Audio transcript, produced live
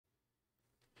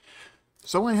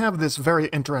So I have this very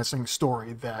interesting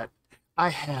story that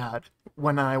I had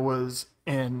when I was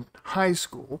in high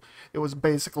school. It was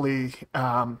basically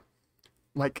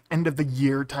like end of the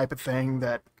year type of thing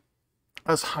that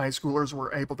us high schoolers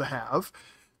were able to have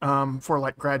for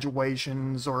like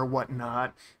graduations or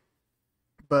whatnot.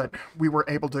 But we were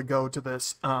able to go to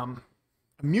this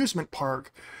amusement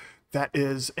park that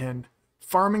is in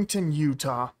Farmington,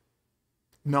 Utah,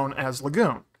 known as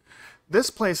Lagoon. This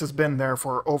place has been there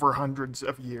for over hundreds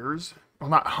of years. Well,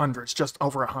 not hundreds, just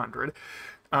over 100.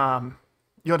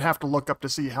 You'd have to look up to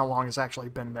see how long it's actually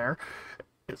been there.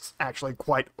 It's actually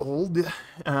quite old.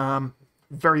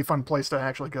 Very fun place to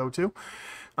actually go to.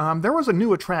 There was a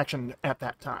new attraction at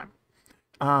that time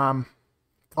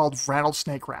called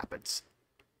Rattlesnake Rapids.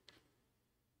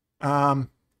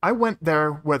 I went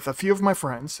there with a few of my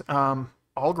friends,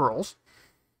 all girls.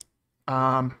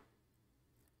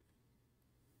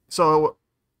 So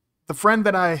the friend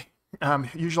that I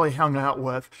usually hung out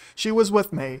with, she was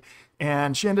with me,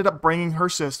 and she ended up bringing her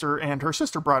sister, and her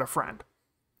sister brought a friend.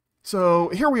 So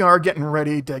here we are getting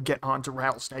ready to get onto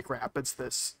Rattlesnake Rapids,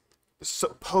 this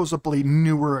supposedly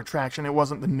newer attraction. It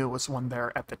wasn't the newest one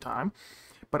there at the time,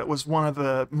 but it was one of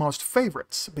the most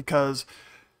favorites because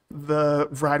the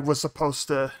ride was supposed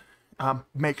to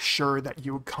make sure that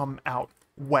you would come out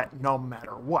wet no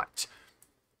matter what.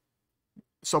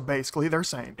 So basically they're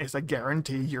saying it's a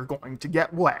guarantee you're going to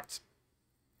get wet.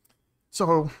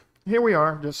 So here we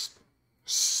are just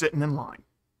sitting in line.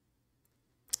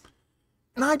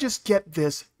 And I just get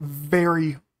this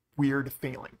very weird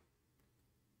feeling.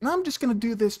 And I'm just going to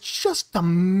do this just to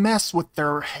mess with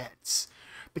their heads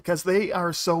because they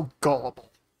are so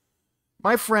gullible.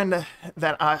 My friend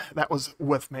that was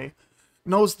with me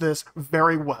knows this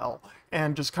very well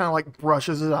and just kind of like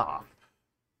brushes it off.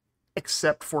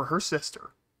 Except for her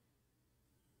sister.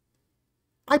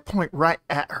 I point right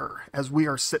at her as we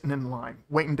are sitting in line,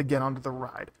 waiting to get onto the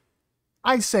ride.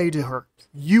 I say to her,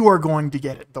 "You are going to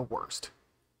get it the worst."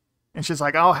 And she's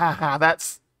like, "Oh, haha,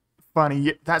 that's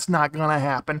funny. That's not going to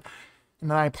happen."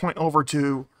 And then I point over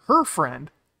to her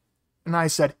friend, and I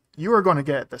said, "You are going to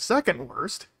get it the second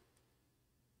worst."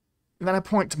 And then I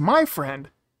point to my friend,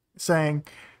 saying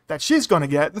that she's going to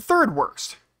get it the third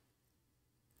worst.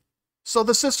 So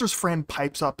the sister's friend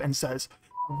pipes up and says,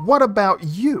 "What about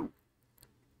you?"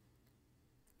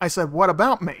 I said, "What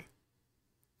about me?"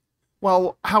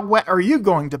 "Well, how wet are you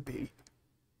going to be?"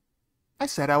 I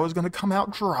said I was going to come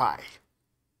out dry.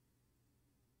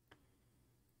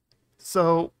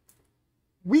 So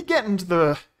we get into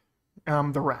the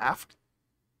raft,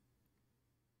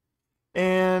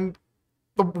 and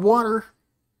the water,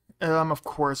 of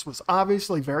course, was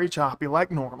obviously very choppy like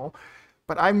normal.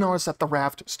 But I've noticed that the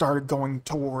raft started going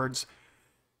towards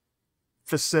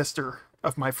the sister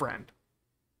of my friend.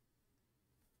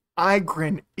 I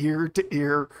grin ear to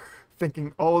ear,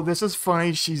 thinking, "Oh, this is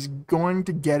funny. She's going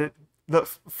to get it the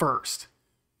first."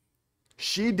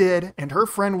 She did, and her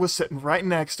friend was sitting right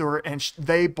next to her, and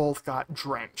they both got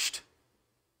drenched.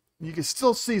 You can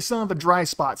still see some of the dry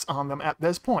spots on them at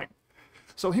this point.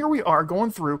 So here we are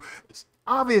going through. It's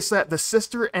obvious that the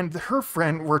sister and her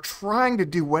friend were trying to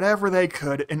do whatever they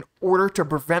could in order to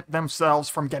prevent themselves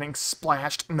from getting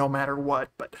splashed no matter what.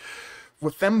 But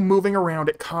with them moving around,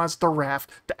 it caused the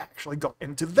raft to actually go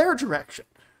into their direction.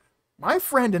 My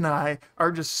friend and I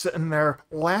are just sitting there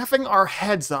laughing our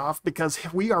heads off because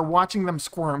we are watching them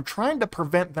squirm, trying to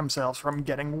prevent themselves from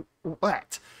getting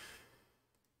wet.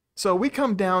 So we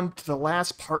come down to the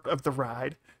last part of the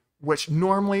ride, which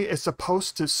normally is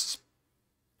supposed to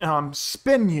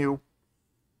spin you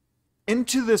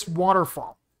into this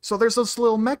waterfall. So there's this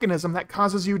little mechanism that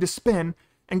causes you to spin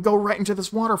and go right into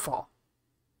this waterfall.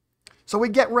 So we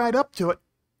get right up to it.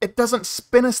 It doesn't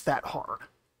spin us that hard.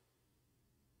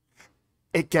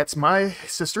 It gets my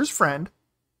sister's friend,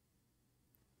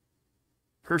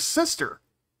 her sister,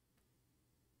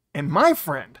 and my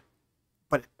friend,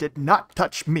 but it did not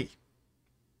touch me.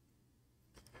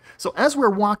 So as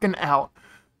we're walking out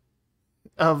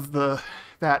of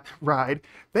that ride,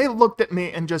 they looked at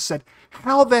me and just said,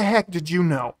 "How the heck did you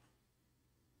know?"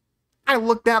 I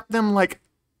looked at them like,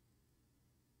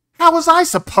 how was I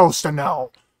supposed to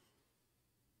know?